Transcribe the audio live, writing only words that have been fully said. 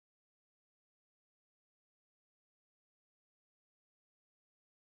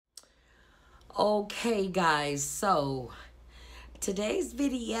Okay, guys, so today's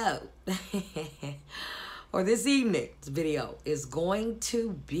video, or this evening's video, is going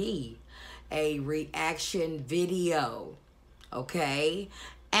to be a reaction video, okay?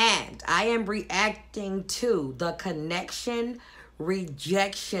 And I am reacting to the Connection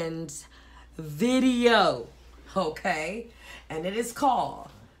Rejections video, okay? And it is called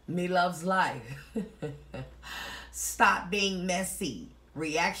Me Loves Life. Stop Being Messy.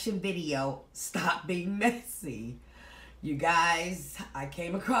 Reaction video, Stop Being Messy. You guys, I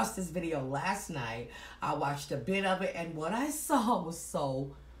came across this video last night. I watched a bit of it, and what I saw was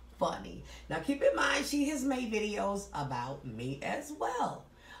so funny. Now, keep in mind, she has made videos about me as well.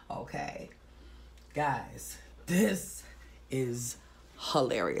 Okay. Guys, this is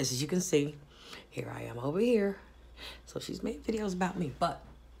hilarious. As you can see, here I am over here. So she's made videos about me, but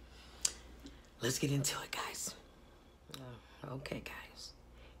let's get into it, guys. Okay, guys.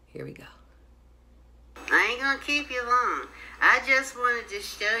 Here we go. I ain't gonna keep you long. I just wanted to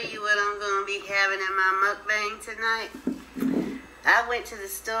show you what I'm gonna be having in my mukbang tonight. I went to the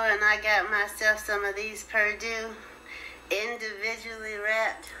store and I got myself some of these Purdue individually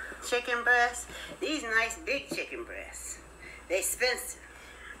wrapped chicken breasts. These nice big chicken breasts. They expensive.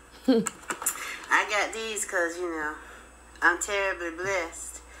 I got these because, you know, I'm terribly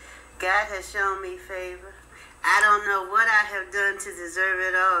blessed. God has shown me favor. I don't know what I have done to deserve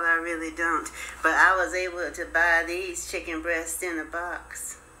it all. I really don't. But I was able to buy these chicken breasts in a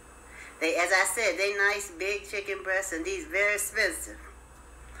box. They, as I said, they nice big chicken breasts, and these very expensive.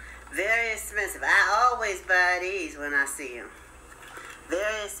 Very expensive. I always buy these when I see them.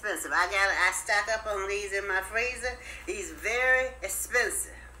 Very expensive. I stock up on these in my freezer. These very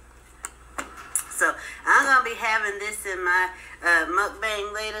expensive. So I'm gonna be having this in my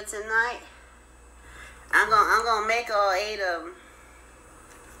mukbang later tonight. I'm gonna make all 8 of them.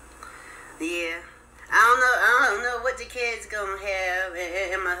 Yeah. I don't know what the kids gonna have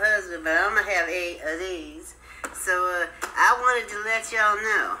and my husband, but I'm gonna have 8 of these. So I wanted to let y'all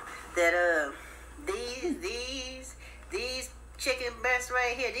know that these chicken breasts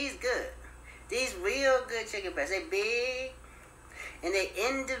right here, these good. These real good chicken breasts. They big and they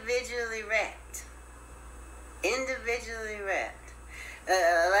individually wrapped. Individually wrapped.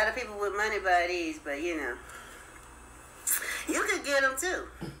 A lot of people with money buy these, but you know, you could get them too.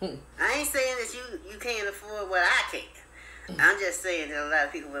 I ain't saying that you can't afford what I can. I'm just saying that a lot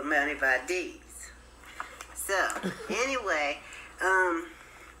of people with money buy these. So, anyway,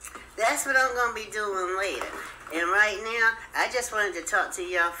 that's what I'm going to be doing later. And right now, I just wanted to talk to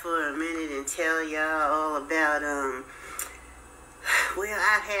y'all for a minute and tell y'all all about, well,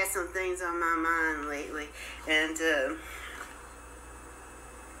 I've had some things on my mind lately, and,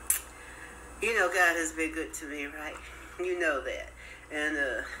 you know, God has been good to me, right? You know that. And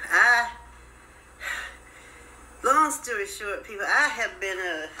long story short, people, I have been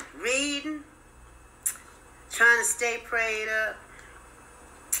reading, trying to stay prayed up,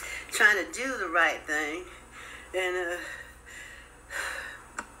 trying to do the right thing. And,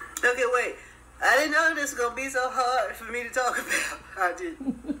 okay, wait. I didn't know this was going to be so hard for me to talk about. I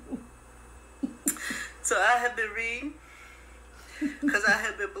didn't. So I have been reading, because I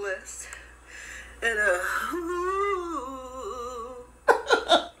have been blessed. And,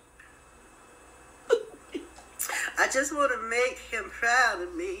 I just want to make him proud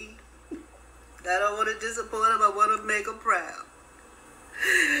of me. I don't want to disappoint him. I want to make him proud.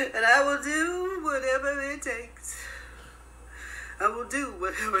 And I will do whatever it takes. I will do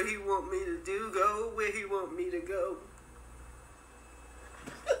whatever he want me to do, go where he want me to go.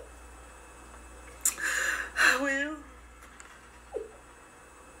 I will.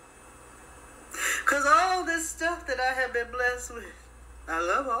 Because all this stuff that I have been blessed with, I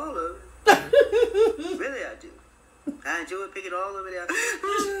love all of it. Really, I do. I enjoy picking all of it out.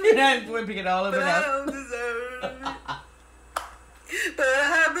 I enjoy picking all of it out. But I don't deserve it. But I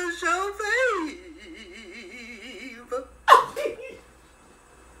have been shown favor.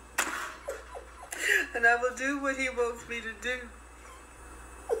 And I will do what he wants me to do.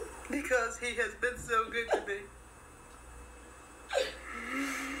 Because he has been so good to me.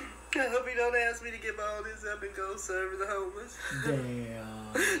 I hope he don't ask me to give all this up and go serve the homeless.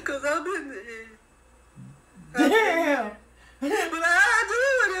 Damn. Because I've been there. Damn. But I do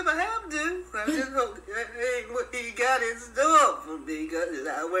it if I have to. I just hope that ain't what he got in store for me, because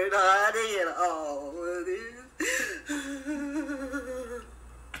I worked hard in all of this.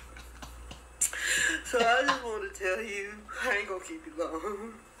 So I just want to tell you, I ain't going to keep you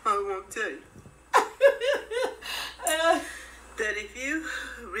long. I want to tell you that if you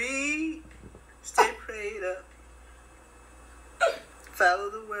read, stay prayed up, follow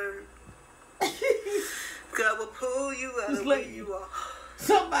the word, lady. You are.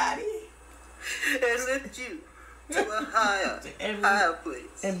 Somebody. And lift you to a higher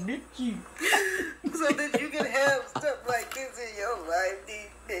place. And lift you. So that you can have stuff like this in your life. These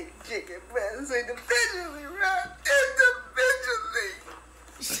big chicken breasts individually wrapped. Individually.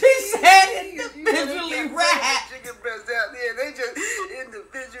 She said individually wrapped. Chicken breasts out there, they just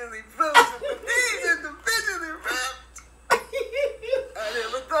individually frozen, but these individually wrapped. I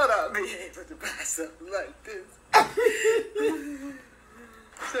never thought I'd be able to buy something like this.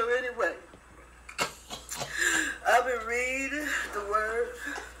 So anyway, I've been reading the word,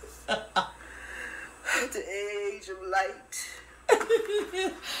 The Age of Light.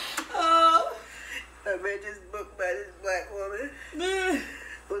 I read this book by this black woman.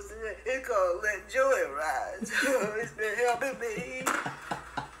 What's the name? It's called Let Joy Rise. It's been helping me.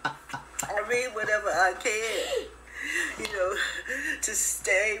 I read whatever I can, to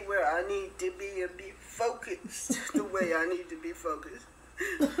stay where I need to be and be focused the way I need to be focused.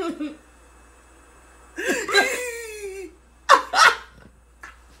 I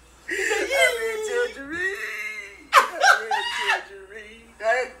read Tangerine.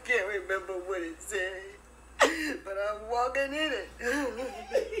 I can't remember what it said, but I'm walking in it.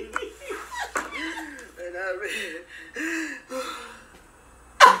 And I read.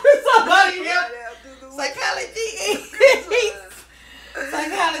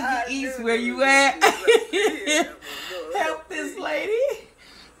 Psychology East, where you at? Help this lady.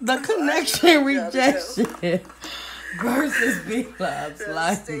 The connection rejection versus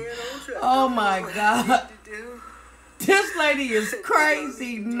Bloveslife. Oh my God. This lady is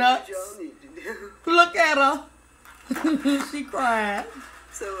crazy nuts. Look at her. She crying.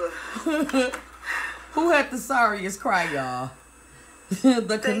 Who had the sorriest cry, y'all?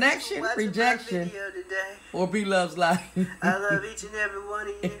 The connection, rejection, or Bloveslife. I love each and every one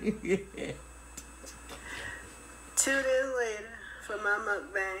of you. 2 days later for my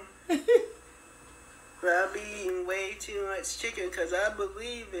mukbang, where I'll be eating way too much chicken because I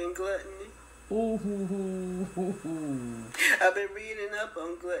believe in gluttony. I've been reading up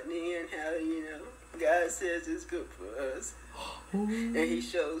on gluttony and how, God says it's good for us. And he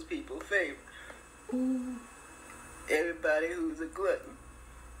shows people favor. Everybody who's a glutton.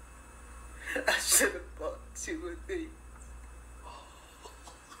 I should have bought 2 of these.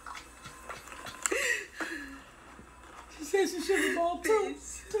 She said she should have bought 2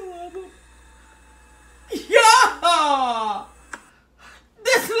 of them. Yeah!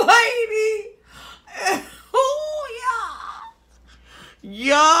 This lady! Oh, yeah!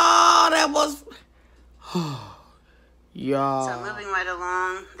 Yeah, that was... Yeah. So moving right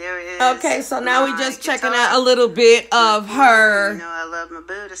along, there is... Okay, so now we just checking out a little bit of her... I love my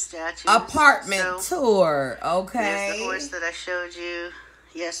Buddha statues. Apartment tour, okay? There's the horse that I showed you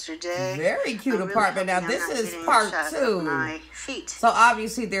yesterday. Very cute apartment. Now, this is part 2. My feet. So,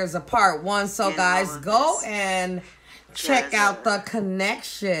 obviously, there's a part 1. So, guys, go and check out the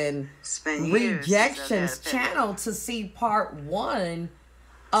Connection Rejections channel to see part 1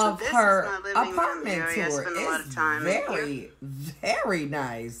 of her apartment tour. It's very, very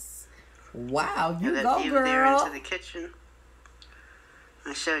nice. Wow, you go, girl. There into the kitchen.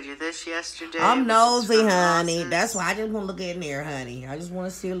 I showed you this yesterday. I'm nosy, honey. That's why I just want to look in there, honey. I just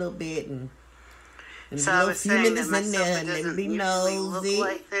want to see a little bit and so I was saying that my sofa doesn't usually look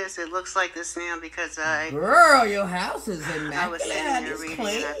like this. It looks like this now because Girl, your house is immaculate. I was sitting there reading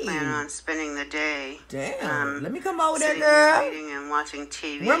and I plan on spending the day. Damn. Let me come over there, girl. Reading and watching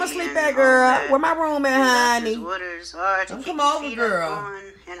TV. Where my sleep at, girl? Where my room at, honey? Orders are to come over, girl. On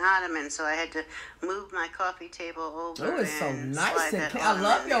an ottoman, so I had to move my coffee table over. Oh, it's so nice and clean. I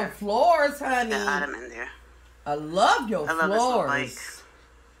love your floors, honey. The ottoman there. I love your floors. I love this little bike.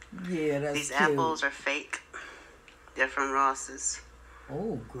 Yeah, that's These cute. apples are fake. They're from Ross's.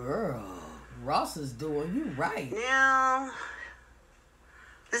 Oh, girl. Ross is doing you right. Now,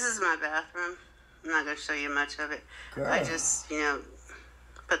 this is my bathroom. I'm not going to show you much of it. Girl. I just,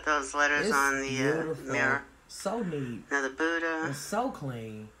 put those letters on the mirror. So neat. Now, the Buddha. It's so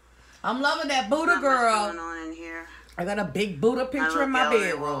clean. I'm loving that Buddha, girl. What's going on in here? I got a big Buddha picture in my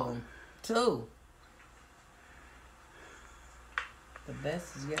bedroom, too. The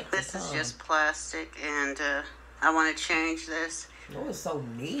best is yet to come. This is just plastic, and I want to change this. Oh, it's so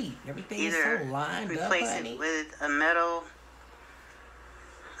neat. Everything is so lined up, replace honey. it with a metal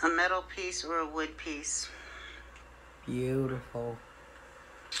piece or a wood piece. Beautiful.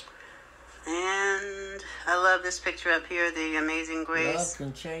 And I love this picture up here, the Amazing Grace. Love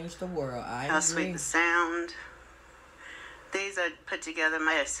can change the world. I How agree. sweet the sound. These I put together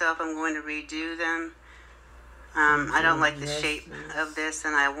myself. I'm going to redo them. I don't like the shape of this,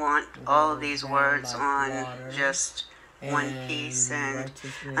 and I want all of these words on just one piece, and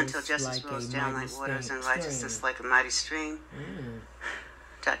until justice rolls down like waters and righteousness like a mighty stream.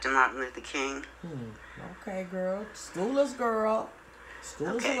 Dr. Martin Luther King. Okay, girl. School us, girl.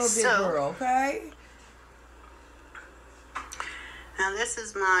 School us a little bit, girl, okay? Now, this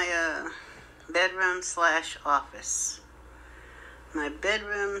is my bedroom / office. My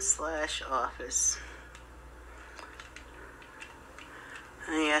bedroom / office.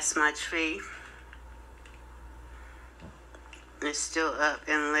 And yes, my tree is still up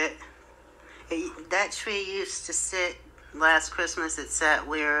and lit. That tree used to sit, last Christmas it sat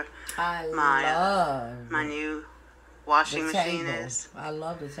where my new washing machine is. I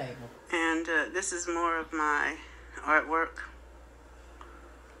love the table. And this is more of my artwork.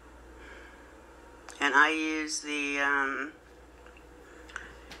 And I use the,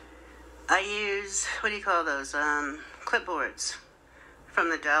 what do you call those? Clipboards from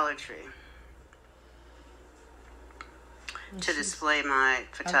the Dollar Tree to display my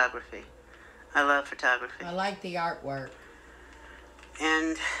photography. I love photography. I like the artwork.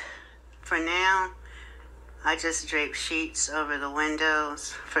 And for now, I just drape sheets over the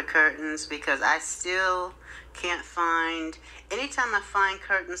windows for curtains because I still can't find, anytime I find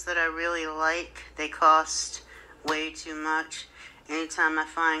curtains that I really like, they cost way too much. Anytime I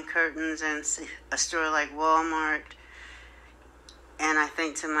find curtains in a store like Walmart, and I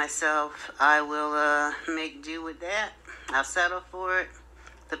think to myself, I will make do with that. I'll settle for it.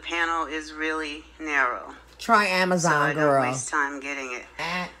 The panel is really narrow. Try Amazon, girl. So I don't waste time getting it.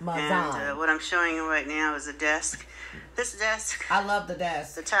 Amazon. And what I'm showing you right now is a desk. This desk. I love the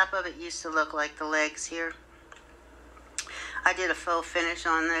desk. The top of it used to look like the legs here. I did a faux finish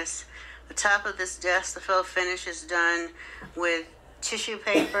on this. The top of this desk, the faux finish is done with tissue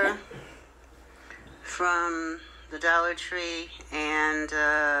paper from the Dollar Tree and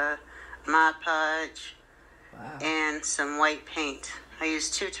Mod Podge and some white paint. I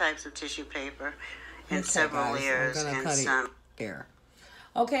used 2 types of tissue paper in several layers and some here.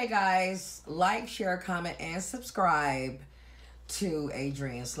 Okay, guys, like, share, comment, and subscribe to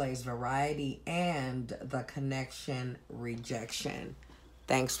Adrienne Slade's Variety and the Connection Rejection.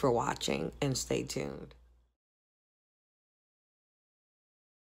 Thanks for watching and stay tuned.